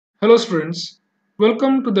Hello students,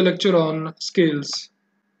 welcome to the lecture on scales.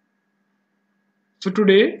 So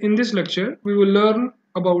today in this lecture we will learn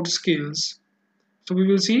about scales. So we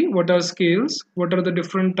will see what are scales, what are the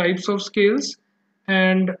different types of scales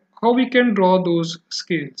and how we can draw those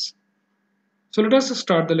scales. So let us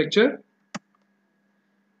start the lecture.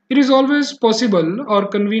 It is always possible or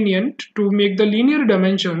convenient to make the linear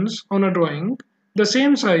dimensions on a drawing the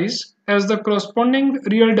same size as the corresponding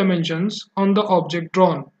real dimensions on the object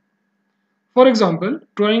drawn. For example,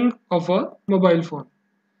 drawing of a mobile phone.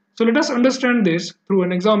 So let us understand this through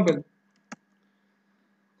an example.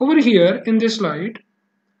 Over here in this slide,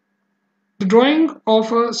 the drawing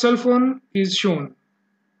of a cell phone is shown.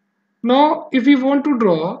 Now, if we want to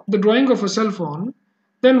draw the drawing of a cell phone,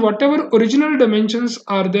 then whatever original dimensions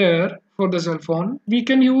are there for the cell phone, we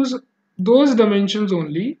can use those dimensions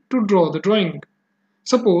only to draw the drawing.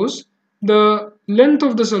 Suppose the length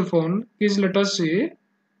of the cell phone is, let us say,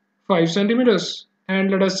 5 centimeters,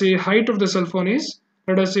 and let us say height of the cell phone is,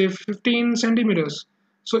 let us say, 15 centimeters.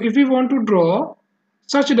 So if we want to draw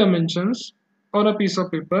such dimensions on a piece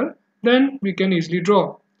of paper, then we can easily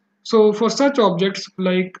draw. So for such objects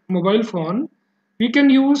like mobile phone, we can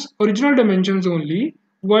use original dimensions only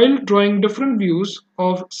while drawing different views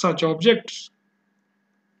of such objects.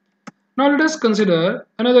 Now let us consider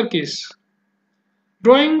another case.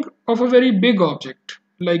 Drawing of a very big object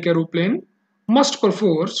like aeroplane must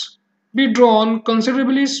perforce be drawn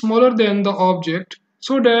considerably smaller than the object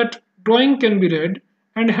so that drawing can be read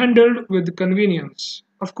and handled with convenience.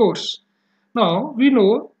 Of course, now we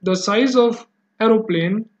know the size of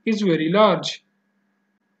aeroplane is very large.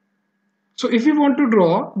 So if we want to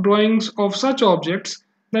draw drawings of such objects,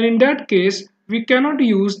 then in that case we cannot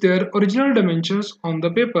use their original dimensions on the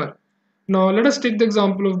paper. Now let us take the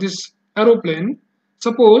example of this aeroplane.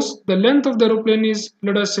 Suppose the length of the aeroplane is,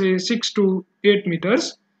 let us say, 6 to 8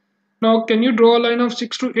 meters. Now can you draw a line of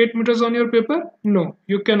 6 to 8 meters on your paper? No,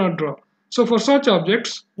 you cannot draw. So for such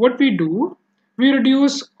objects, what we do, we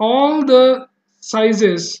reduce all the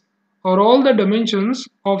sizes or all the dimensions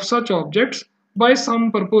of such objects by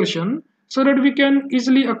some proportion so that we can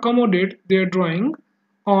easily accommodate their drawing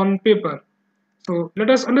on paper. So let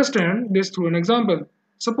us understand this through an example.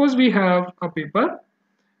 Suppose we have a paper,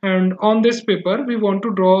 and on this paper we want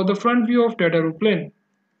to draw the front view of that aeroplane.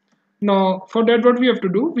 Now for that, what we have to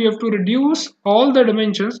do, we have to reduce all the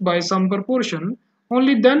dimensions by some proportion.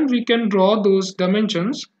 Only then we can draw those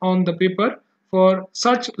dimensions on the paper for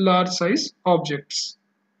such large size objects.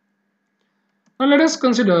 Now let us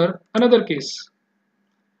consider another case.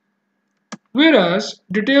 Whereas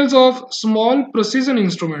details of small precision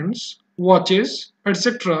instruments, watches,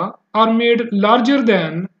 etc. are made larger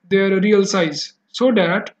than their real size so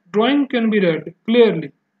that drawing can be read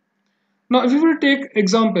clearly. Now if we will take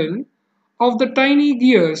example of the tiny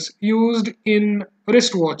gears used in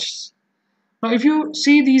wristwatches. Now if you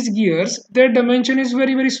see these gears, their dimension is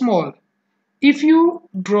very small. If you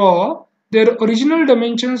draw their original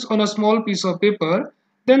dimensions on a small piece of paper,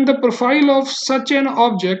 then the profile of such an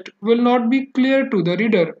object will not be clear to the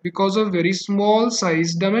reader because of very small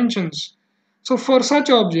size dimensions. So for such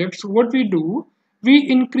objects, what we do, we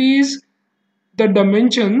increase the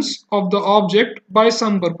dimensions of the object by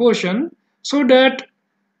some proportion so that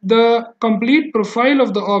the complete profile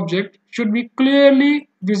of the object should be clearly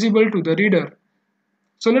visible to the reader.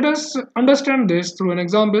 So let us understand this through an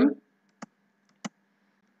example.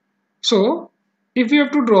 So if we have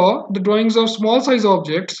to draw the drawings of small size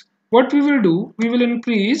objects, what we will do, we will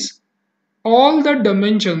increase all the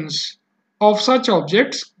dimensions of such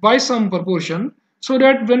objects by some proportion so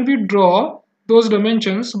that when we draw those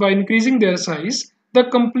dimensions by increasing their size, the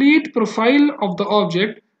complete profile of the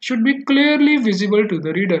object should be clearly visible to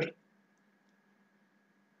the reader.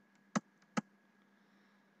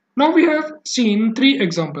 Now we have seen three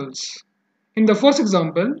examples. In the first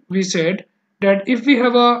example, we said that if we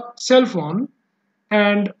have a cell phone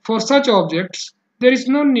and for such objects, there is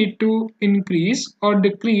no need to increase or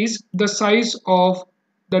decrease the size of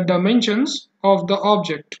the dimensions of the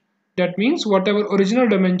object. That means whatever original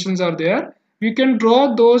dimensions are there, we can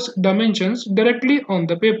draw those dimensions directly on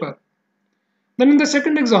the paper. Then in the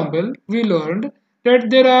second example, we learned that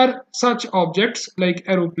there are such objects like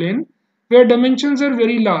aeroplane where dimensions are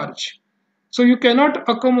very large. So you cannot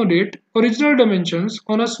accommodate original dimensions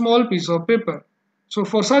on a small piece of paper. So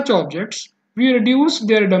for such objects, we reduce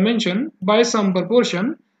their dimension by some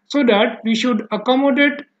proportion so that we should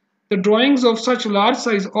accommodate the drawings of such large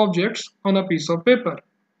size objects on a piece of paper.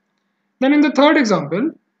 Then in the third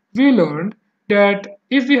example, we learned that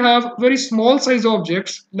if we have very small size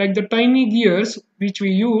objects like the tiny gears which we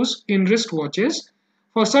use in wristwatches,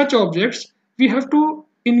 for such objects we have to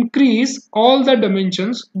increase all the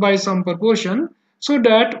dimensions by some proportion so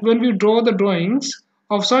that when we draw the drawings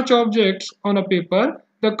of such objects on a paper,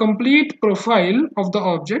 the complete profile of the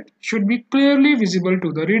object should be clearly visible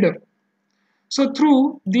to the reader. So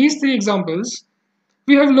through these three examples,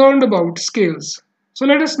 we have learned about scales. So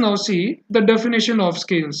let us now see the definition of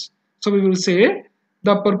scales. So we will say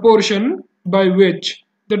the proportion by which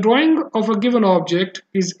the drawing of a given object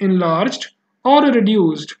is enlarged or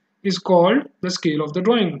reduced is called the scale of the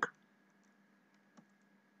drawing.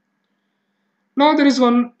 Now there is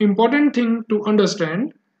one important thing to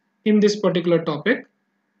understand in this particular topic,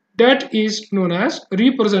 that is known as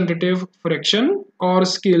representative fraction or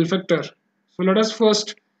scale factor. So let us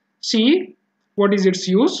first see what is its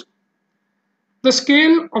use. The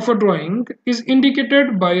scale of a drawing is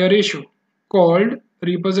indicated by a ratio called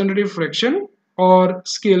representative fraction or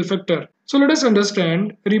scale factor. So let us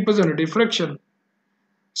understand representative fraction.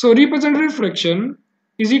 So representative fraction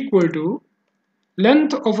is equal to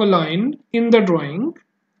length of a line in the drawing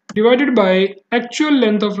divided by actual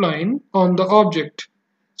length of line on the object.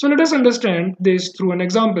 So let us understand this through an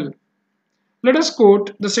example. Let us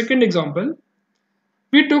quote the second example.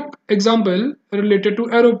 We took example related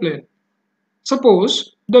to aeroplane.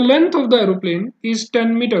 Suppose the length of the aeroplane is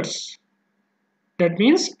 10 meters. That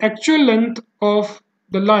means actual length of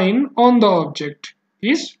the line on the object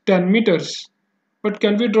is 10 meters. But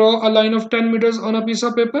can we draw a line of 10 meters on a piece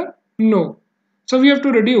of paper? No. So we have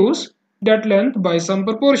to reduce that length by some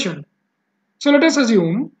proportion. So let us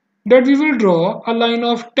assume that we will draw a line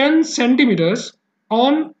of 10 centimeters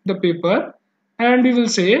on the paper, and we will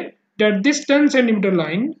say that this 10 centimeter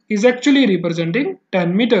line is actually representing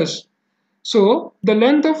 10 meters. So the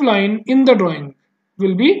length of line in the drawing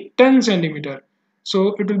will be 10 centimeter.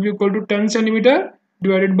 So it will be equal to 10 centimeter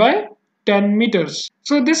divided by 10 meters.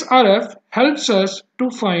 So this RF helps us to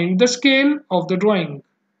find the scale of the drawing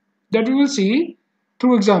that we will see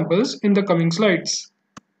through examples in the coming slides.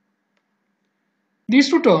 These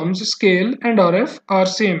two terms, scale and RF, are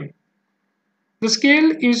same. The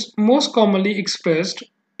scale is most commonly expressed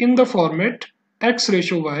in the format x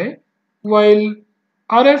ratio y, while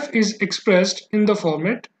RF is expressed in the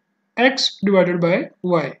format x divided by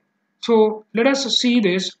y. So let us see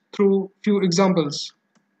this through few examples.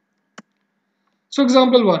 So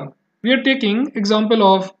example 1, we are taking example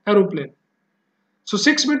of aeroplane. So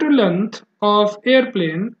 6-meter length of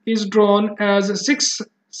airplane is drawn as 6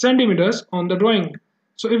 centimeters on the drawing.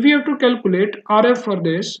 So if we have to calculate RF for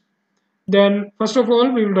this, then first of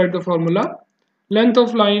all we will write the formula, length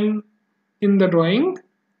of line in the drawing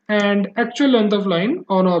and actual length of line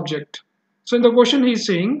on object. So in the question he is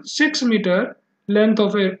saying 6-meter length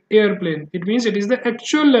of an airplane. It means it is the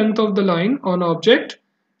actual length of the line on object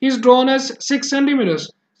is drawn as 6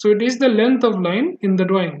 centimeters. So it is the length of line in the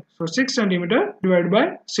drawing. So 6 centimeter divided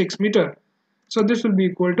by 6 meter. So this will be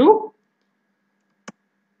equal to,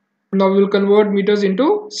 now we will convert meters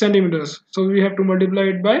into centimeters. So we have to multiply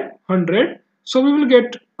it by 100. So we will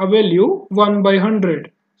get a value 1 by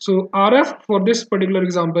 100. So RF for this particular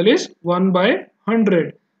example is 1 by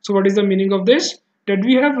 100. So what is the meaning of this? That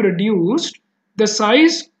we have reduced the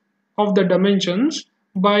size of the dimensions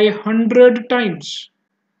by 100 times.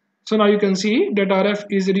 So now you can see that RF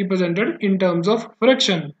is represented in terms of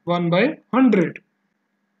fraction 1 by 100.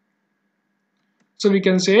 So we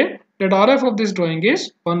can say that RF of this drawing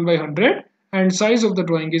is 1 by 100 and size of the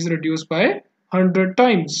drawing is reduced by 100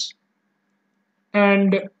 times.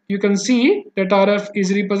 And you can see that RF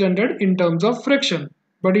is represented in terms of fraction.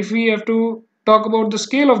 But if we have to talk about the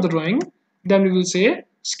scale of the drawing, then we will say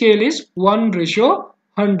scale is 1 ratio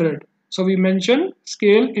 100. So we mention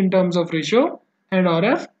scale in terms of ratio and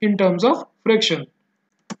RF in terms of fraction.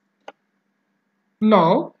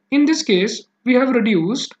 Now, in this case, we have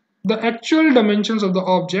reduced the actual dimensions of the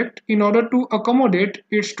object in order to accommodate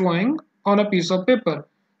its drawing on a piece of paper.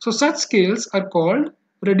 So such scales are called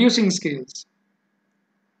reducing scales.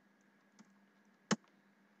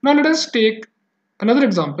 Now let us take another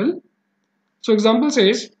example. So example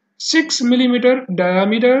says 6 millimeter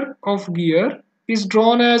diameter of gear is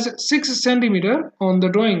drawn as 6 centimeter on the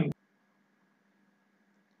drawing.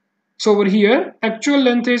 So over here, actual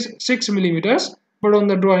length is 6 millimeters, but on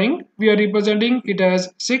the drawing, we are representing it as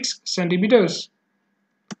 6 centimeters.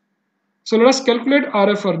 So let us calculate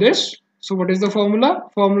RF for this. So what is the formula?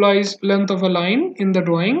 Formula is length of a line in the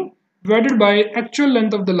drawing divided by actual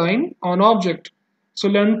length of the line on object. So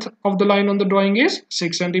length of the line on the drawing is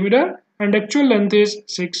 6 centimeter and actual length is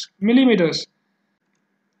 6 millimeters.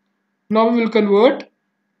 Now we will convert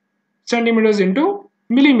centimeters into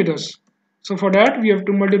millimeters. So for that we have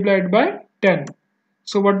to multiply it by 10.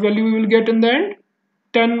 So what value we will get in the end?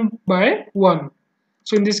 10 by 1.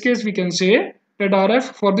 So in this case, we can say that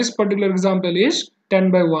RF for this particular example is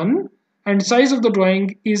 10 by 1 and size of the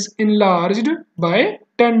drawing is enlarged by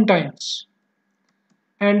 10 times.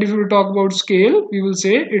 And if we talk about scale, we will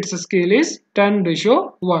say its scale is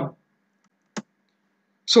 10:1.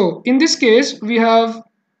 So in this case, we have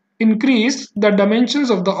increased the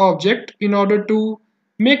dimensions of the object in order to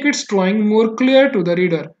make its drawing more clear to the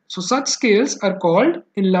reader. So such scales are called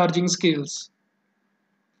enlarging scales.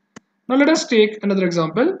 Now let us take another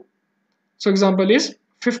example. So example is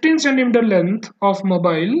 15 centimeter length of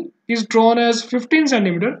mobile is drawn as 15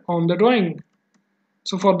 centimeter on the drawing.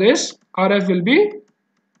 So for this, RF will be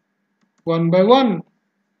 1 by 1.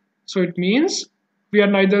 So it means we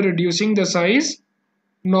are neither reducing the size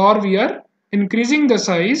nor we are increasing the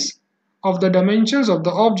size of the dimensions of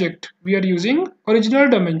the object. We are using original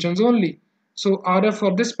dimensions only. So RF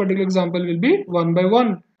for this particular example will be 1 by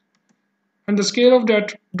 1. And the scale of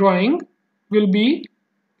that drawing will be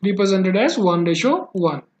represented as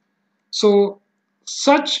 1:1. So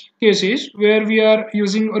such cases where we are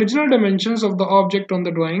using original dimensions of the object on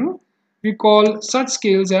the drawing, we call such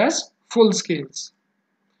scales as full scales.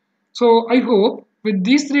 So I hope with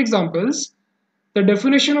these three examples, the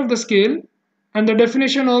definition of the scale and the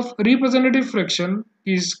definition of representative fraction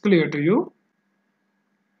is clear to you.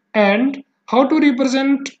 And how to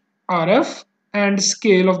represent RF and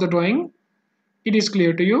scale of the drawing, it is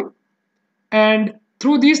clear to you. And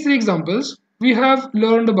through these three examples, we have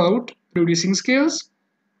learned about reducing scales,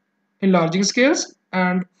 enlarging scales,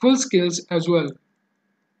 and full scales as well.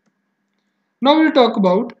 Now we'll talk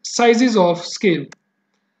about sizes of scale.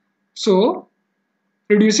 So,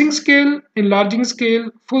 reducing scale, enlarging scale,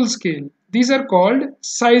 full scale. These are called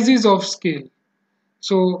sizes of scale.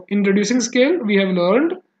 So, in reducing scale, we have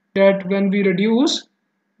learned that when we reduce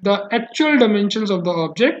the actual dimensions of the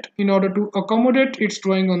object in order to accommodate its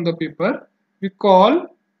drawing on the paper, we call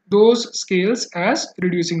those scales as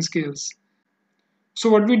reducing scales. So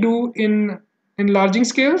what we do in enlarging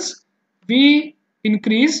scales, we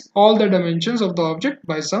increase all the dimensions of the object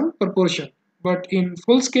by some proportion. But in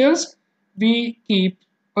full scales, we keep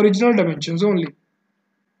original dimensions only.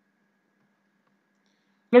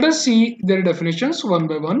 Let us see their definitions one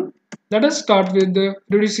by one. Let us start with the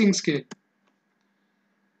reducing scale.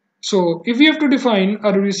 So if we have to define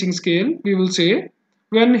a reducing scale, we will say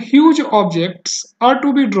when huge objects are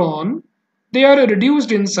to be drawn, they are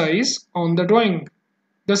reduced in size on the drawing.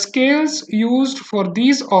 The scales used for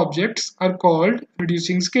these objects are called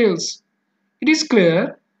reducing scales. It is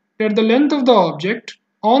clear that the length of the object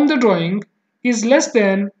on the drawing is less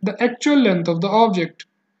than the actual length of the object.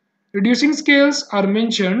 Reducing scales are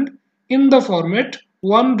mentioned in the format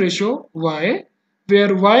 1:y,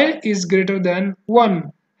 where y is greater than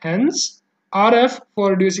 1. Hence, RF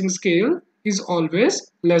for reducing scale is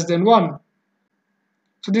always less than 1.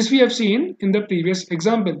 So this we have seen in the previous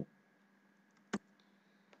example.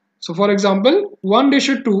 So for example,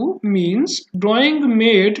 1:2 means drawing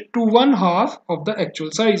made to 1/2 of the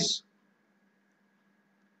actual size.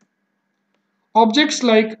 Objects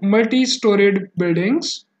like multi-storied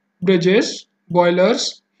buildings, bridges,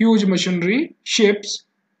 boilers, huge machinery, ships,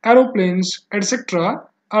 aeroplanes, etc.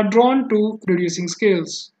 are drawn to reducing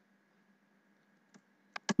scales.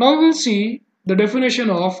 Now we will see the definition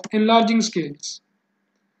of enlarging scales.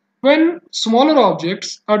 When smaller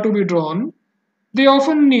objects are to be drawn, they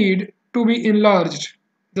often need to be enlarged.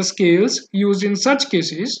 The scales used in such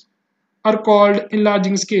cases are called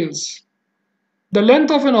enlarging scales. The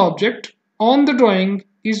length of an object on the drawing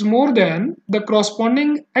is more than the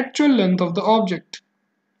corresponding actual length of the object.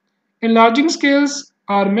 Enlarging scales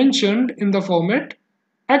are mentioned in the format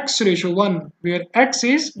x:1, where x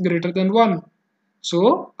is greater than 1.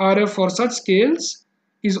 So RF for such scales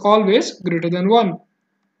is always greater than 1.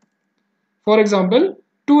 For example,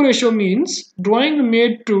 2 means drawing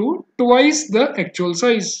made to twice the actual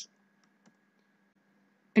size.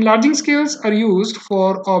 Enlarging scales are used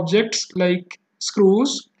for objects like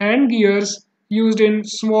screws and gears used in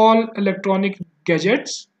small electronic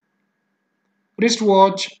gadgets,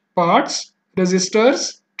 wristwatch parts,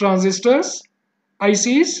 resistors, transistors,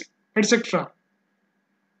 ICs, etc.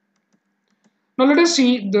 Now let us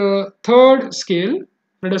see the third scale.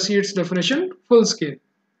 Let us see its definition, full scale.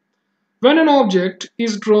 When an object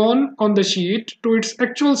is drawn on the sheet to its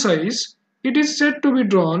actual size, it is said to be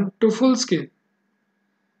drawn to full scale.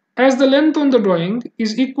 As the length on the drawing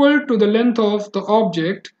is equal to the length of the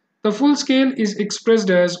object, the full scale is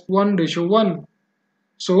expressed as 1:1.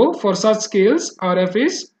 So for such scales, RF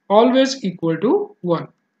is always equal to 1.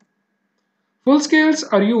 Full scales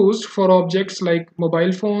are used for objects like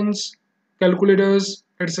mobile phones, calculators,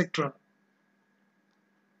 etc.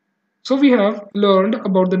 So we have learned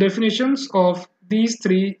about the definitions of these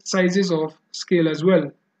three sizes of scale as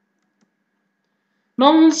well.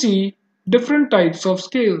 Now we will see different types of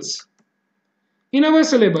scales. In our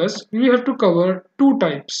syllabus, we have to cover two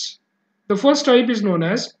types. The first type is known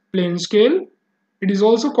as plane scale. It is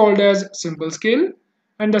also called as simple scale.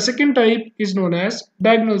 And the second type is known as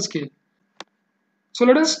diagonal scale. So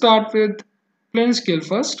let us start with plane scale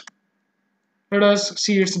first. Let us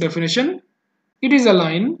see its definition. It is a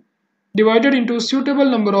line divided into suitable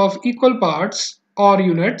number of equal parts or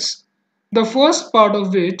units, the first part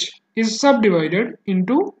of which is subdivided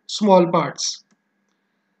into small parts.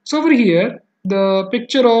 So over here, the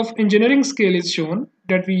picture of engineering scale is shown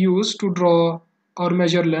that we use to draw or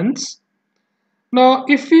measure lengths. Now,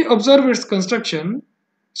 if we observe its construction,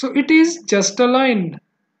 so it is just a line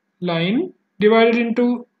divided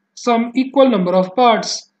into some equal number of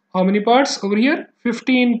parts. How many parts? Over here,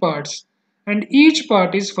 15 parts. And each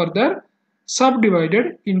part is further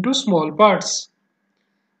subdivided into small parts.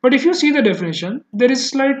 But if you see the definition, there is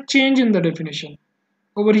slight change in the definition.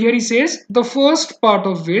 Over here he says the first part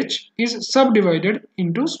of which is subdivided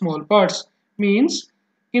into small parts. Means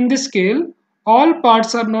in this scale all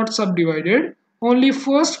parts are not subdivided, only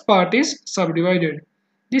first part is subdivided.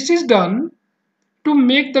 This is done to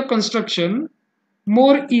make the construction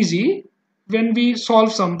more easy when we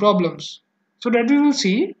solve some problems. So that we will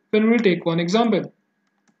see when we will take one example.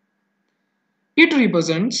 It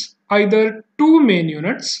represents either two main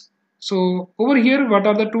units. So over here what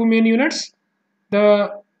are the two main units?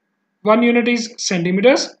 The one unit is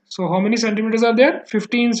centimeters. So how many centimeters are there?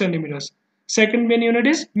 15 centimeters. Second main unit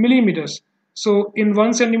is millimeters. So in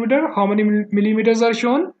 1 centimeter, how many millimeters are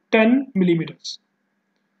shown? 10 millimeters.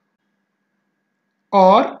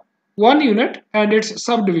 Or one unit and its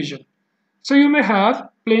subdivision. So you may have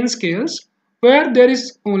plane scales where there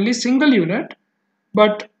is only single unit,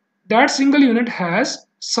 but that single unit has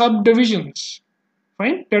subdivisions.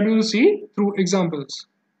 Fine, that we will see through examples.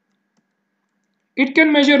 It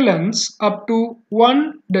can measure lengths up to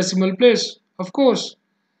 1 decimal place. Of course,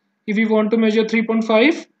 if we want to measure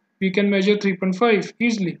 3.5, we can measure 3.5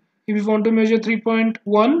 easily. If we want to measure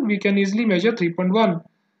 3.1, we can easily measure 3.1.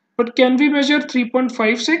 But can we measure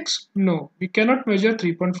 3.56? No, we cannot measure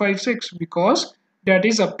 3.56 because that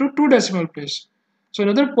is up to 2 decimal place. So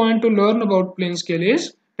another point to learn about plane scale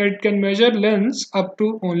is that it can measure lengths up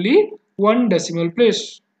to only 1 decimal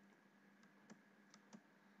place.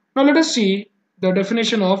 Now let us see the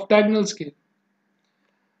definition of diagonal scale.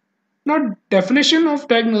 Now definition of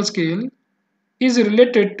diagonal scale is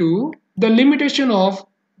related to the limitation of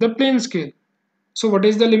the plane scale. So what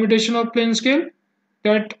is the limitation of plane scale?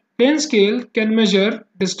 That plane scale can measure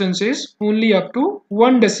distances only up to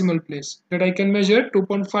 1 decimal place. That I can measure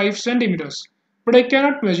 2.5 centimeters. But I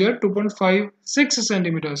cannot measure 2.56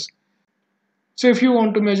 centimeters. So if you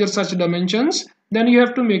want to measure such dimensions, then you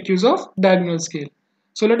have to make use of diagonal scale.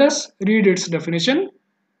 So let us read its definition.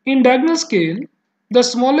 In diagonal scale, the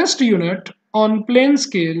smallest unit on plane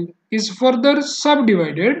scale is further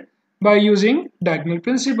subdivided by using diagonal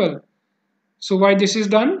principle. So why this is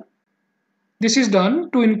done? This is done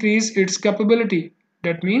to increase its capability.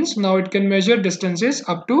 That means now it can measure distances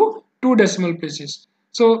up to 2 decimal places.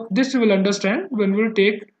 So this we will understand when we will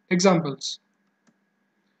take examples.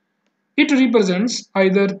 It represents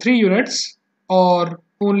either 3 units or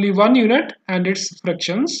only 1 unit and its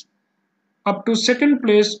fractions up to second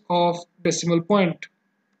place of decimal point.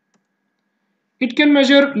 It can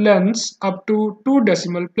measure lengths up to 2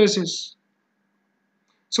 decimal places.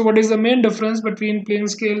 So what is the main difference between plane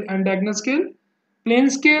scale and diagonal scale? Plane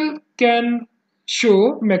scale can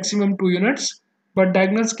show maximum 2 units, but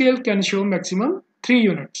diagonal scale can show maximum 3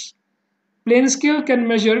 units. Plane scale can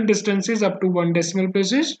measure distances up to 1 decimal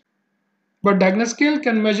places, but diagonal scale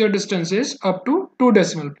can measure distances up to 2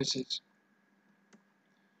 decimal places.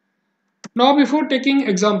 Now before taking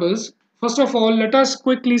examples, first of all let us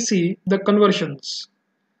quickly see the conversions.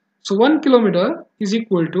 So 1 kilometer is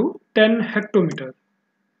equal to 10 hectometer.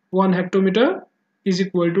 1 hectometer is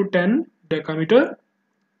equal to 10 decameter.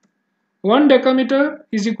 1 decameter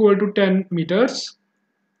is equal to 10 meters.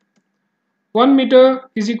 1 meter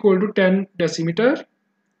is equal to 10 decimeter.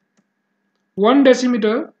 1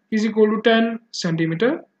 decimeter is equal to 10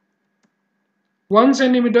 centimeter. 1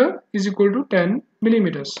 centimeter is equal to 10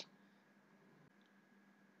 millimeters.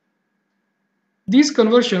 These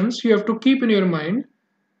conversions you have to keep in your mind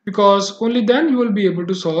because only then you will be able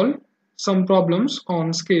to solve some problems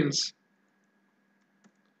on scales.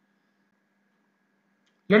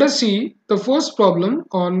 Let us see the first problem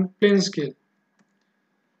on plane scale.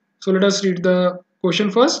 So let us read the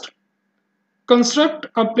question first. Construct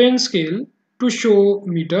a plane scale to show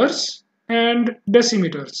meters and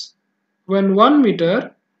decimeters when 1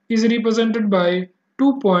 meter is represented by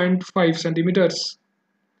 2.5 centimeters.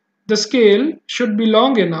 The scale should be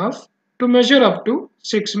long enough to measure up to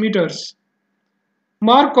 6 meters.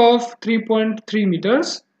 Mark off 3.3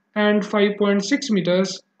 meters and 5.6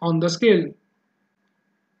 meters on the scale.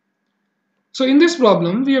 So in this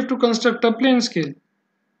problem, we have to construct a plane scale.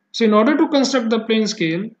 So in order to construct the plane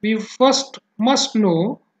scale, we first must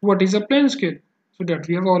know what is a plane scale. So that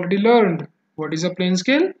we have already learned. What is a plane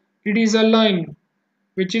scale? It is a line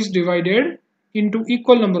which is divided into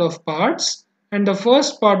equal number of parts, and the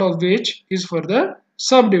first part of which is further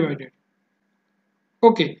subdivided.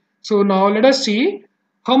 Okay, so now let us see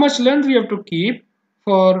how much length we have to keep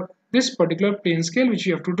for this particular plane scale which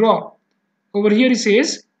we have to draw. Over here it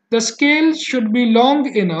says the scale should be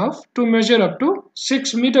long enough to measure up to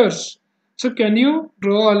 6 meters. So can you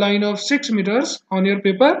draw a line of 6 meters on your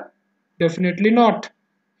paper? Definitely not.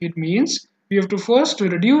 It means we have to first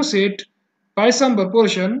reduce it by some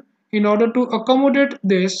proportion in order to accommodate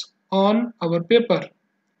this on our paper.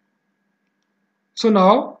 So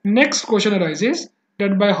now next question arises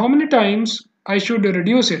that by how many times I should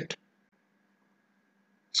reduce it.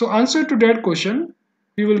 So answer to that question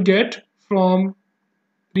we will get from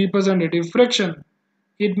representative fraction.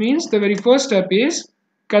 It means the very first step is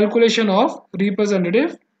calculation of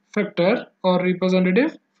representative factor or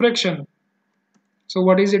representative fraction. So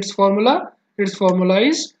what is its formula? Its formula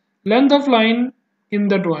is length of line in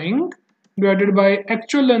the drawing divided by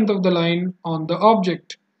actual length of the line on the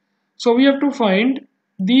object. So we have to find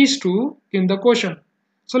these two in the question.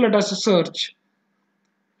 So let us search.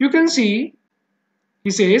 You can see he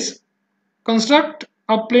says construct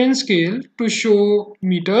a plane scale to show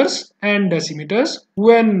meters and decimeters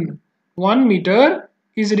when 1 meter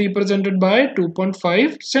is represented by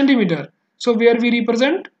 2.5 centimeter. So where we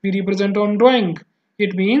represent? We represent on drawing.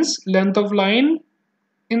 It means length of line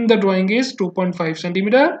in the drawing is 2.5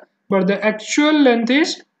 centimeter, but the actual length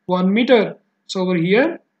is 1 meter. So over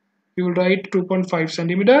here we will write 2.5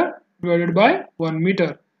 centimeter divided by 1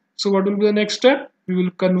 meter. So what will be the next step? We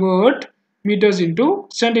will convert meters into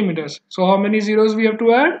centimeters. So how many zeros we have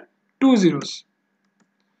to add? 2 zeros.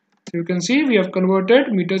 So you can see we have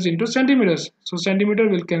converted meters into centimeters. So centimeter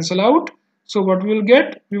will cancel out. So what we will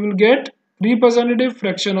get? We will get representative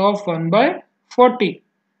fraction of 1 by 40.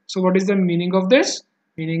 So what is the meaning of this?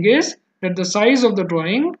 Meaning is that the size of the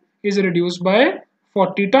drawing is reduced by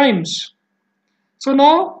 40 times. So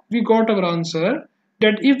now we got our answer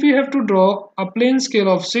that if we have to draw a plane scale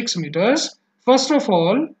of 6 meters, first of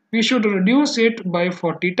all, we should reduce it by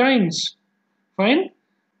 40 times. Fine.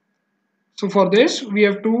 So for this, we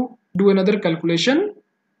have to do another calculation,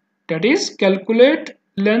 that is calculate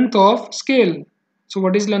length of scale. So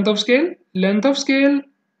what is length of scale? Length of scale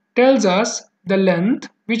tells us the length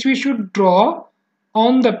which we should draw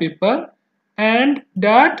on the paper, and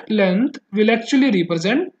that length will actually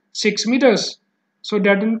represent 6 meters. So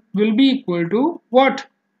that will be equal to what?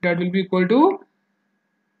 That will be equal to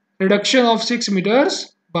reduction of 6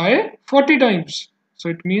 meters by 40 times. So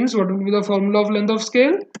it means what will be the formula of length of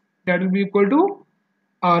scale? That will be equal to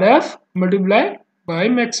RF multiplied by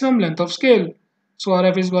maximum length of scale. So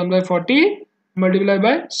RF is 1 by 40 multiplied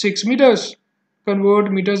by 6 meters.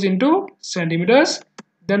 Convert meters into centimeters.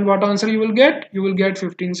 Then what answer you will get? You will get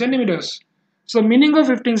 15 centimeters. So meaning of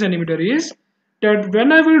 15 centimeter is that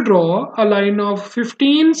when I will draw a line of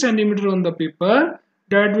 15 centimeter on the paper,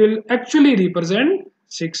 that will actually represent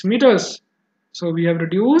 6 meters. So we have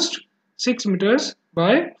reduced 6 meters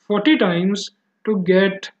by 40 times to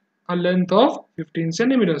get a length of 15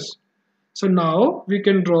 centimeters. So now we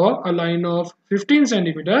can draw a line of 15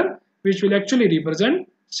 centimeter which will actually represent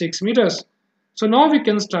 6 meters. So now we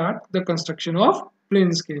can start the construction of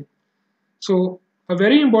plane scale. So a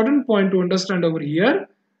very important point to understand over here,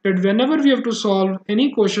 that whenever we have to solve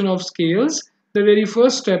any question of scales, the very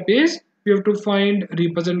first step is we have to find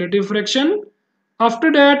representative fraction.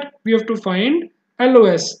 After that we have to find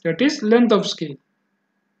LOS, that is length of scale.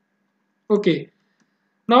 Okay,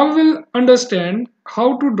 now we will understand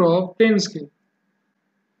how to draw plane scale.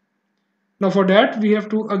 Now for that we have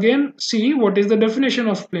to again see what is the definition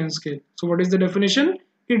of plane scale. So what is the definition?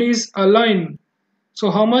 It is a line. So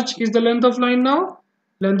how much is the length of line now?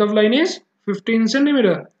 Length of line is 15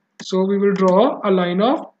 centimeter. So we will draw a line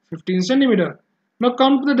of 15 centimeter. Now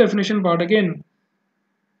come to the definition part again.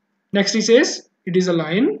 Next he says it is a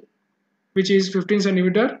line which is 15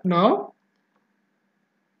 centimeter now,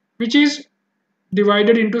 which is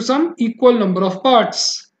divided into some equal number of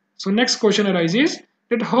parts. So next question arises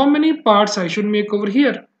that how many parts I should make over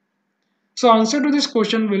here. So answer to this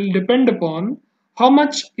question will depend upon how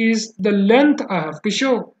much is the length I have to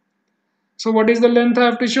show. So what is the length I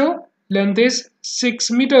have to show? Length is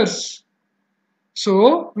 6 meters.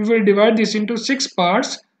 So we will divide this into 6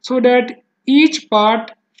 parts so that each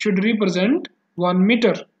part should represent 1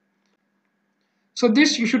 meter. So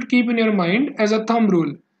this you should keep in your mind as a thumb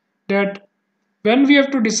rule, that when we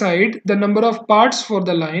have to decide the number of parts for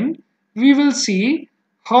the line, we will see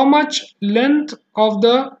how much length of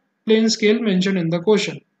the plane scale mentioned in the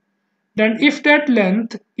question. Then if that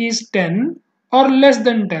length is 10 or less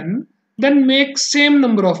than 10, then make same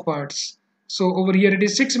number of parts. So over here it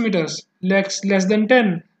is 6 meters, less than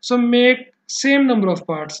 10. So make same number of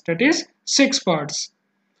parts, that is 6 parts.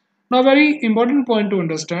 Now very important point to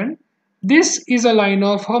understand, this is a line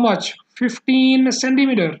of how much? 15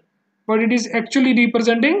 centimeter, but it is actually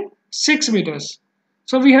representing 6 meters.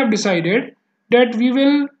 So we have decided that we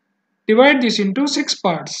will divide this into 6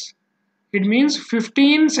 parts. It means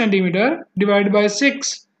 15 centimeter divided by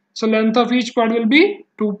 6. So length of each part will be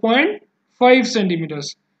 2.5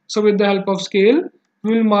 centimeters. So with the help of scale,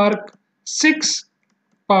 we will mark 6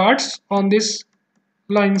 parts on this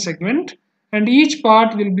line segment, and each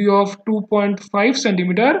part will be of 2.5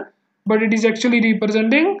 centimeter, but it is actually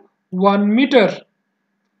representing 1 meter.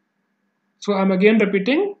 So I'm again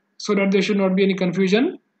repeating so that there should not be any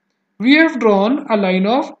confusion. We have drawn a line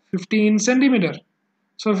of 15 centimeter.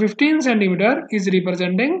 So 15 centimeter is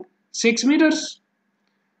representing 6 meters.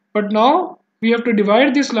 But now we have to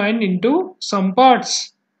divide this line into some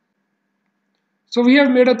parts. So we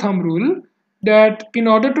have made a thumb rule that in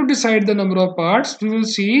order to decide the number of parts, we will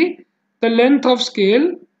see the length of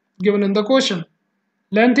scale given in the question.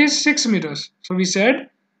 Length is 6 meters. So we said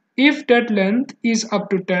if that length is up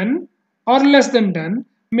to 10 or less than 10,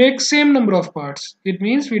 make same number of parts. It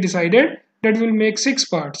means we decided that we will make 6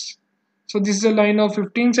 parts. So this is a line of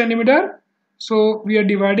 15 centimeter. So we are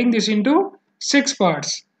dividing this into 6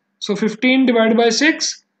 parts. So 15 divided by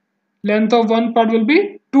 6, length of one part will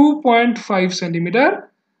be 2.5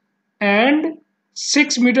 centimeter, and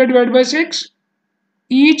 6 meter divided by 6,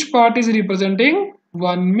 each part is representing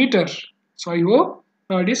 1 meter. So I hope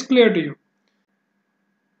now it is clear to you.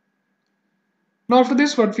 Now after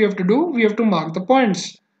this, what we have to do, we have to mark the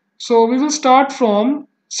points. So we will start from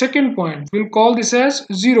second point. We'll call this as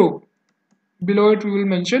 0. Below it we will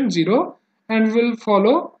mention 0, and we will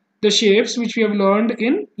follow the shapes which we have learned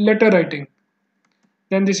in letter writing.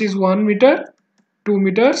 Then this is 1 meter, 2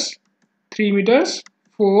 meters, 3 meters,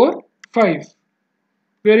 4, 5.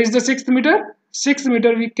 Where is the 6th meter? 6th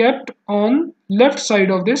meter we kept on left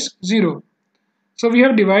side of this 0. So we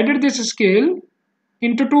have divided this scale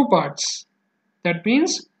into 2 parts. That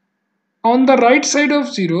means on the right side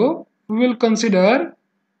of 0 we will consider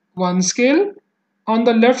one scale. On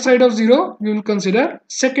the left side of 0 we will consider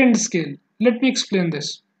second scale. Let me explain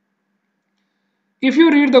this. If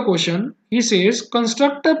you read the question, he says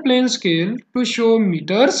construct a plane scale to show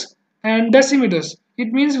meters and decimeters.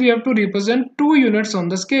 It means we have to represent 2 units on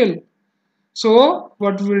the scale. So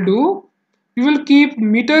what we will do, we will keep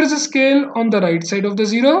meters scale on the right side of the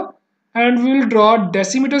 0, and we will draw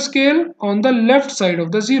decimeter scale on the left side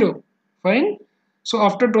of the 0. Fine. So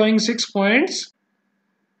after drawing 6 points,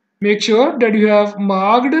 make sure that you have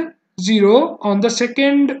marked 0 on the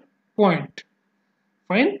second point.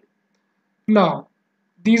 Fine. Now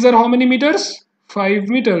these are how many meters? 5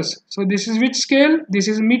 meters. So this is which scale? This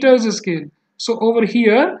is meters scale. So over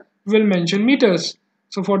here we will mention meters.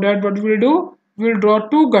 So for that what we will do? We will draw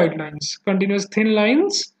 2 guidelines, continuous thin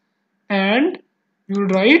lines, and we will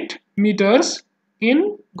write meters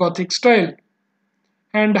in Gothic style.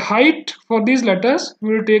 And height for these letters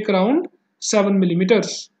we will take around 7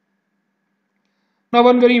 millimeters. Now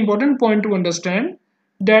one very important point to understand,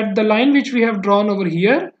 that the line which we have drawn over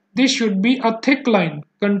here, this should be a thick line,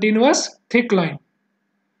 continuous thick line.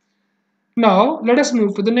 Now let us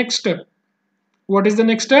move to the next step. What is the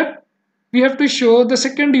next step? We have to show the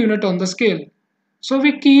second unit on the scale. So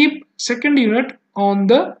we keep second unit on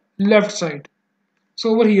the left side. So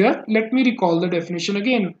over here, let me recall the definition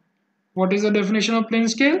again. What is the definition of plane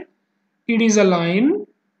scale? It is a line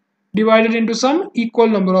divided into some equal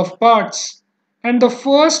number of parts, and the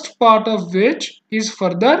first part of which is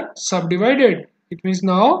further subdivided. It means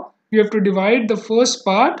now you have to divide the first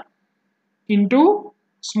part into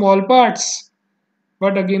small parts.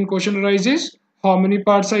 But again question arises, how many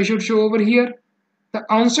parts I should show over here? The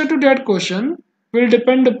answer to that question will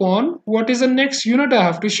depend upon what is the next unit I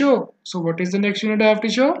have to show. So what is the next unit I have to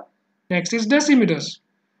show? Next is decimeters.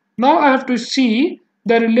 Now I have to see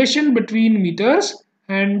the relation between meters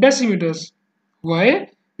and decimeters. Why?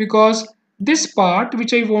 Because this part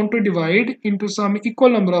which I want to divide into some equal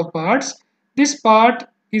number of parts, this part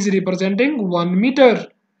is representing 1 meter.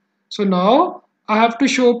 So now I have to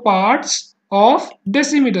show parts of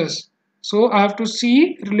decimeters. So I have to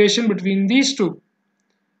see relation between these two.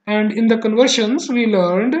 And in the conversions we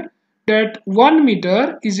learned that 1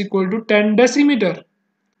 meter is equal to 10 decimeter.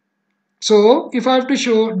 So if I have to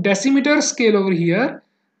show decimeter scale over here,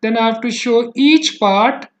 then I have to show each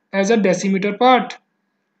part as a decimeter part.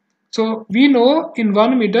 So we know in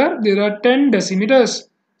 1 meter there are 10 decimeters.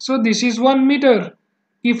 So this is 1 meter.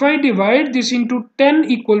 If I divide this into 10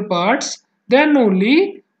 equal parts, then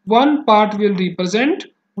only one part will represent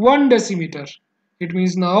 1 decimeter. It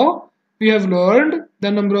means now we have learned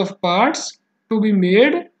the number of parts to be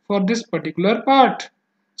made for this particular part.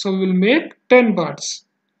 So we will make 10 parts.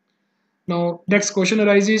 Now next question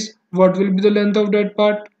arises, what will be the length of that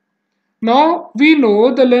part? Now we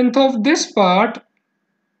know the length of this part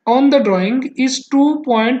on the drawing is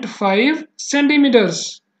 2.5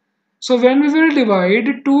 centimeters. So when we will divide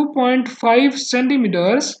 2.5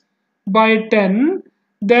 centimeters by 10,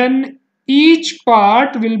 then each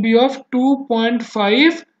part will be of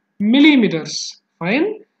 2.5 millimeters.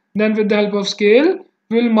 Fine. Then with the help of scale,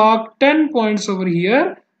 we will mark 10 points over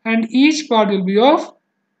here and each part will be of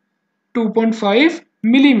 2.5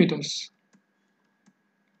 millimeters.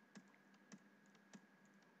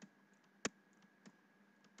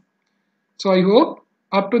 So I hope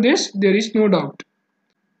up to this there is no doubt.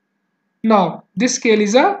 Now this scale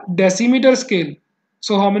is a decimeter scale.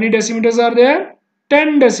 So how many decimeters are there?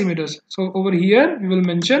 10 decimeters. So over here we will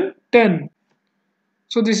mention 10.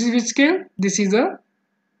 So this is which scale? This is a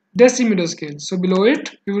decimeter scale. So below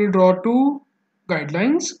it we will draw two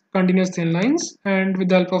guidelines, continuous thin lines, and with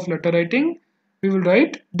the help of letter writing we will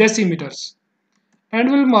write decimeters.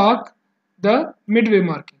 And we will mark the midway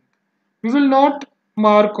marking. We will not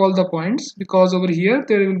mark all the points because over here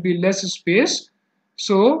there will be less space.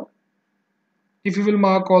 So if you will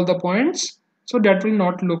mark all the points, so that will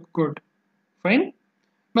not look good. Fine.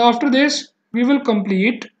 Now after this we will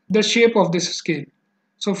complete the shape of this scale.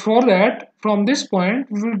 So for that, from this point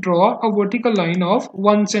we will draw a vertical line of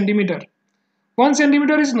 1 centimeter. 1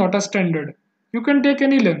 centimeter is not a standard. You can take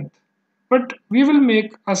any length, but we will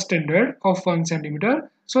make a standard of 1 centimeter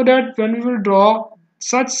so that when we will draw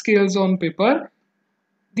such scales on paper,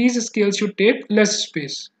 these scales should take less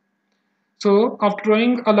space. So after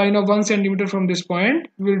drawing a line of 1 centimeter from this point,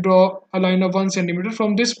 we will draw a line of 1 centimeter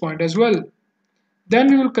from this point as well. Then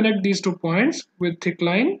we will connect these two points with thick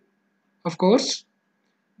line, of course.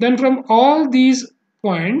 Then from all these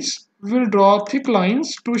points, we will draw thick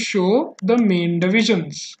lines to show the main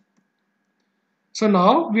divisions. So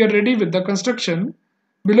now we are ready with the construction.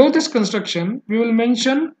 Below this construction, we will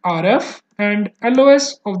mention RF and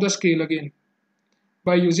LOS of the scale again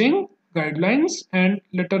by using guidelines and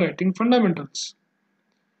letter writing fundamentals.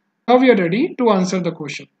 Now we are ready to answer the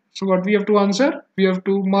question. So what we have to answer? We have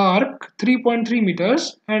to mark 3.3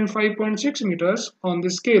 meters and 5.6 meters on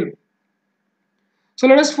this scale. So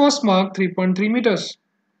let us first mark 3.3 meters.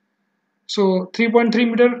 So 3.3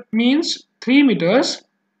 meter means 3 meters,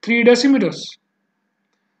 3 decimeters.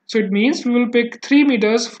 So it means we will pick 3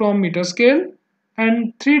 meters from meter scale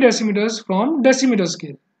and 3 decimeters from decimeter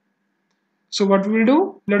scale. So what we will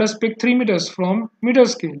do? Let us pick 3 meters from meter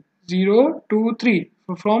scale. 0, 2, 3.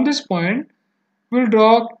 So from this point, we will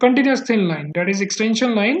draw continuous thin line, that is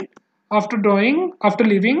extension line, after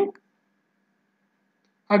leaving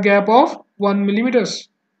a gap of 1 millimeters.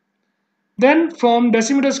 Then from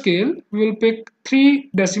decimeter scale, we will pick 3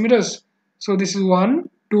 decimeters. So this is 1,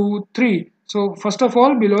 2, 3. So first of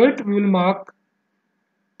all, below it, we will mark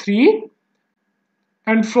 3.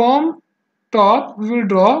 And from top, we will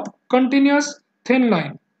draw continuous thin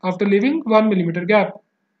line after leaving 1 millimeter gap.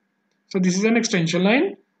 So this is an extension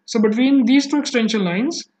line. So between these two extension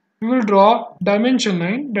lines, we will draw dimension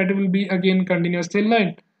line, that will be again continuous thin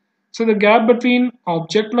line. So the gap between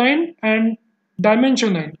object line and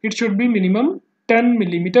dimension line, it should be minimum 10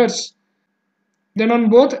 millimeters. Then on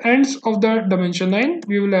both ends of the dimension line,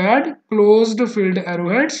 we will add closed filled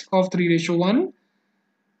arrowheads of 3:1,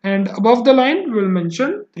 and above the line we will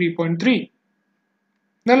mention 3.3.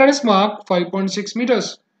 Now let us mark 5.6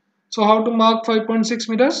 meters. So how to mark 5.6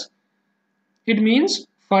 meters? It means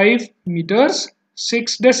 5 meters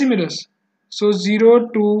 6 decimeters. So 0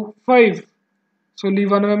 to 5. So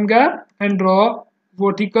leave 1 mm gap and draw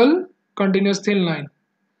vertical continuous thin line.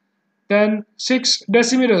 Then 6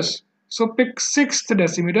 decimeters. So pick 6th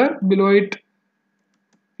decimeter, below it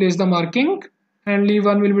place the marking and leave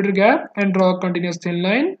 1 millimeter gap and draw continuous thin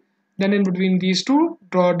line. Then in between these two,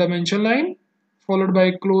 draw dimension line followed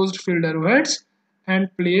by closed filled arrowheads and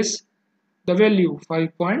place the value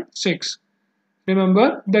 5.6.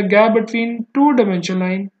 Remember the gap between two dimension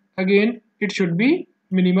line, again it should be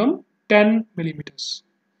minimum 10 millimeters.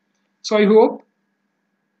 So I hope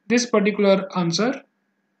this particular answer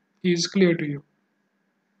is clear to you.